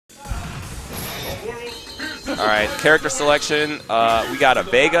All right, character selection. We got a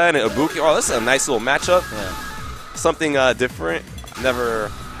Vega and a Ibuki. Oh, this is a nice little matchup. Yeah. Something different.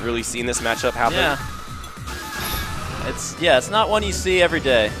 Never really seen this matchup happen. Yeah. It's not one you see every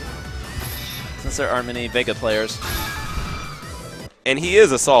day, since there aren't many Vega players. And he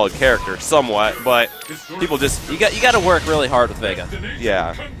is a solid character, somewhat, but people just you got to work really hard with Vega.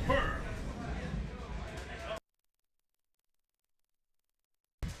 Yeah.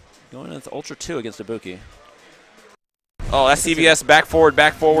 Going into Ultra 2 against Ibuki. Oh, that's CVS back forward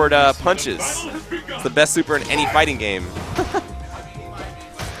punches. It's the best super in any fighting game.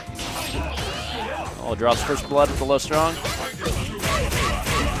 Oh, drops first blood with the low strong.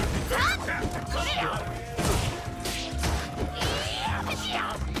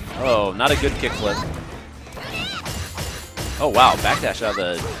 Oh, not a good kickflip. Oh, wow. Backdash out of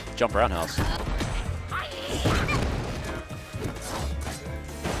the jump roundhouse. Got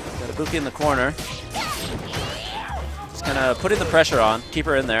Ibuki in the corner. Just kind of putting the pressure on. Keep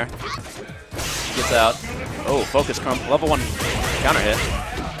her in there. Gets out. Oh, focus crump. Level 1 counter hit.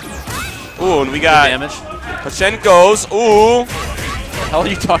 Ooh, and we got damage. Pachenko's. Ooh. What the hell are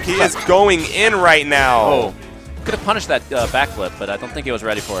you talking He about? is going in right now. Oh. Could have punished that backflip, but I don't think he was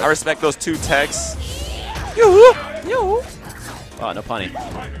ready for it. I respect those 2 techs. Yoo-hoo. Yoo-hoo. Oh, no punny.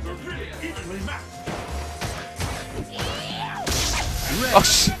 Oh,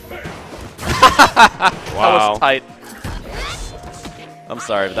 Wow. That was tight. I'm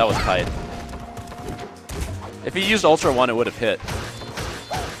sorry, but that was tight. If he used Ultra 1, it would have hit.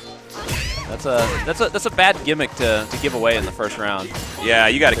 That's a bad gimmick to give away in the first round. Yeah,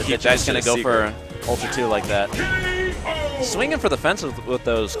 you got to keep that Just gonna go for Ultra 2 like that. Swinging for the fence with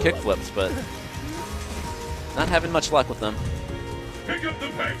those kick flips, but not having much luck with them. Pick up the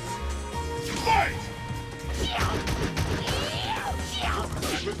pace. Fight!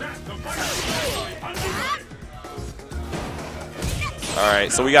 All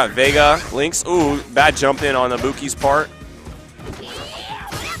right, so we got Vega, Lynx. Ooh, bad jump in on Ibuki's part.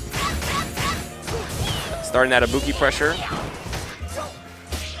 Starting that Ibuki pressure.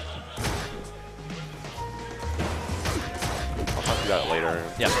 I'll talk about it later.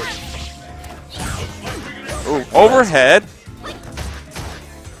 Yeah. Ooh, overhead.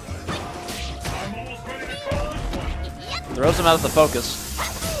 Throws him out of the focus.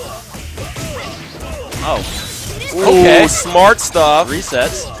 Oh. Ooh, Okay. smart stuff.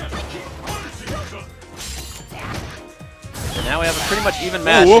 Resets. And now we have a pretty much even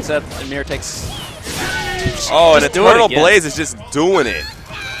match, Ooh. except Amir takes... Oh, and Just do it Eternal again. Blaze is just doing it.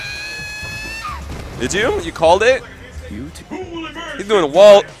 Did you? You called it? He's doing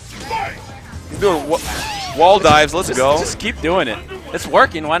wall. He's doing wall dives. Let's go. Just keep doing it. It's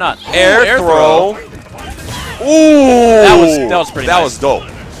working. Why not? Air throw. Ooh. That was pretty That nice. was dope.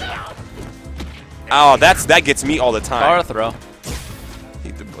 Oh, that gets me all the time. Power throw.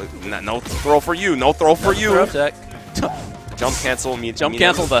 No throw for you. No throw for you. Throw tech. Jump cancel. Jump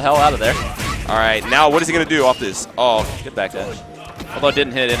cancel the hell out of there. All right, now what is he going to do off this? Oh, Good backdash. Although it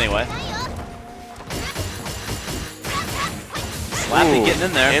didn't hit anyway. Slappy ooh, getting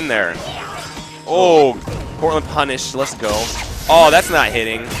in there. In there. Oh, Portland punish. Let's go. Oh, that's not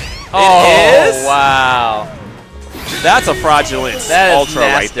hitting. Oh, It is? wow. That's a fraudulent That is ultra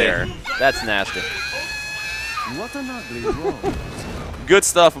right nasty. there. That's nasty. What an ugly roll. Good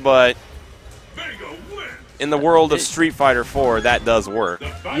stuff, but in the world of Street Fighter 4, that does work.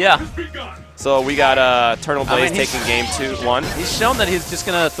 Yeah. So we got Eternal Blaze he's- taking game 1. He's shown that he's just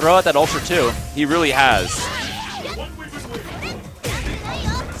going to throw at that Ultra 2. He really has.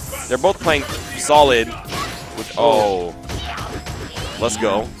 They're both playing solid. With, oh. Let's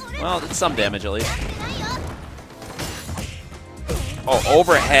go. Well, it's some damage at least. Oh,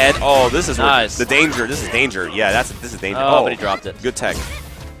 overhead. Oh, this is Nice. the danger. This is danger. Yeah, this is danger. Oh, but he dropped it. Good tech.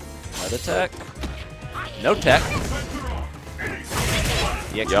 Light attack. No tech.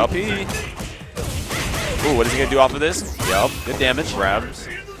 EXP. Ooh, what is he going to do off of this? Yup. Good damage. Grabs.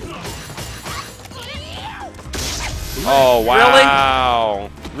 Oh, wow.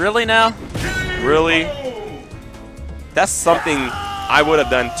 Really now? Really? That's something I would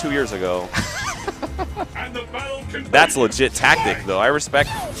have done 2 years ago. That's legit tactic, though. I respect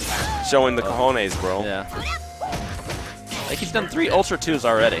showing the cojones, bro. Yeah. Like he's done 3 Ultra 2s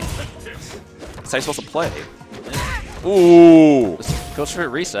already. That's how you're supposed to play. Ooh. Just goes for a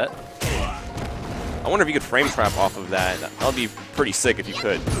reset. I wonder if you could frame trap off of that. That would be pretty sick if you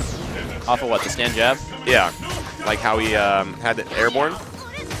could. Off of what, the stand jab? Yeah. Like how he had the airborne.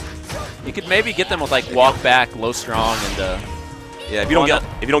 You could maybe get them with like walk back, low strong, and Yeah, if you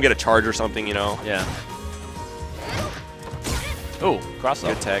don't get a charge or something, you know. yeah. Oh, cross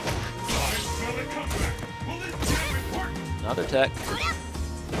up. Good tech. Another tech.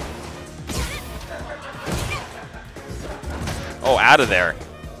 Oh, out of there.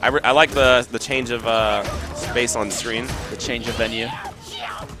 I like the change of space on the screen. The change of venue.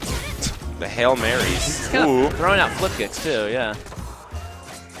 The Hail Marys. He's kind of throwing out flip kicks too, yeah.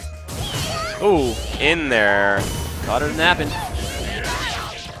 Ooh. In there. Caught her napping.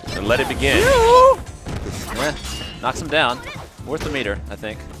 And let it begin. Yeah, knocks him down. Worth the meter, I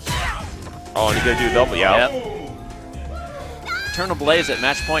think. Oh, and he's going to do double, yeah. Yep. Eternal Blaze at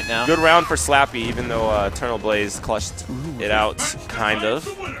match point now. Good round for Slappy, even though Eternal Blaze clutched it out, kind of.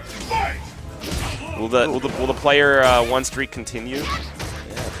 Will the player one streak continue?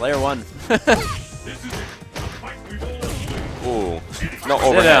 Yeah, player one. Ooh. No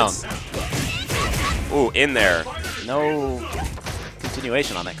overheads. Ooh, in there. No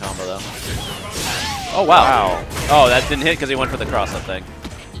continuation on that combo, though. Oh, wow. Oh, that didn't hit because he went for the cross-up thing.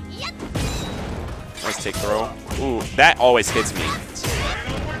 Nice take throw. Ooh, that always hits me.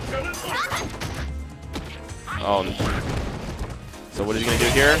 So what is he going to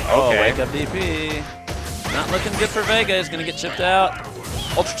do here? Oh, Okay. wake up DP. Not looking good for Vega. He's going to get chipped out.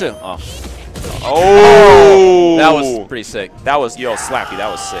 Ultra 2. Oh. Oh! That was pretty sick. That was, yo, Slappy, that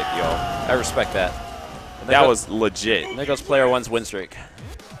was sick, yo. I respect that. That was legit. There goes player one's win streak.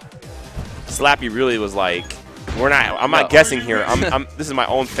 Slappy really was like, I'm not guessing here. This is my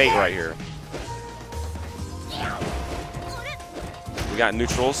own fate right here. We got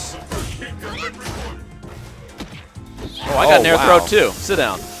neutrals. Oh, I got an air throw too. Sit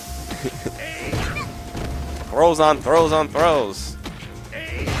down. Throws on throws on throws.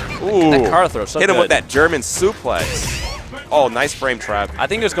 Ooh. That car throw, so hit him good. with that German suplex. Oh, nice frame trap. I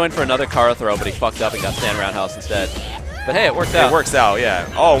think he was going for another car throw, but he fucked up and got stand roundhouse instead. But hey, it worked out. It works out, yeah.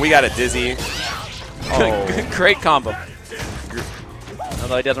 Oh, we got a dizzy. Oh. Great combo.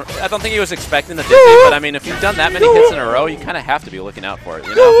 Although he doesn't, I don't think he was expecting the dizzy, but I mean, if you've done that many hits in a row, you kind of have to be looking out for it,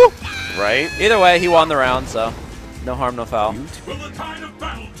 you know? Right? Either way, he won the round, so no harm, no foul. Is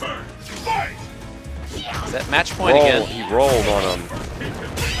that match point again? He rolled on him.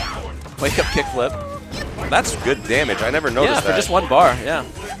 Wake up kickflip. That's good damage. I never noticed that. Yeah, for just one bar, yeah.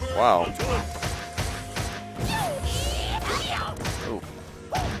 Wow.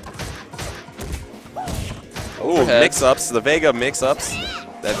 Ooh, mix-ups. The Vega mix-ups.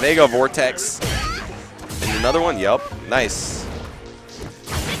 That Vega vortex. And another one. Yup. Nice.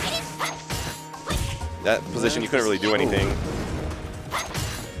 That position, you couldn't really do anything.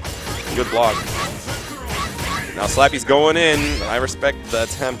 Good block. Now Slappy's going in. I respect the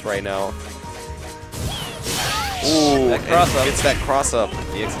attempt right now. Ooh, that cross-up. It's that cross-up.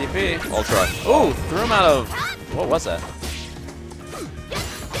 The XDP. Ultra. Ooh, threw him out of... What was that?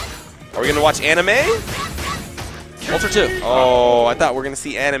 Are we going to watch anime? Ultra 2. Oh, I thought we were going to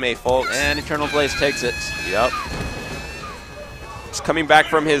see anime, folks. And Eternal Blaze takes it. Yep. Just coming back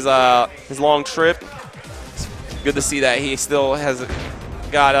from his long trip. It's good to see that he still has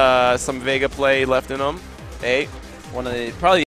got some Vega play left in him. Hey. One of the... Probably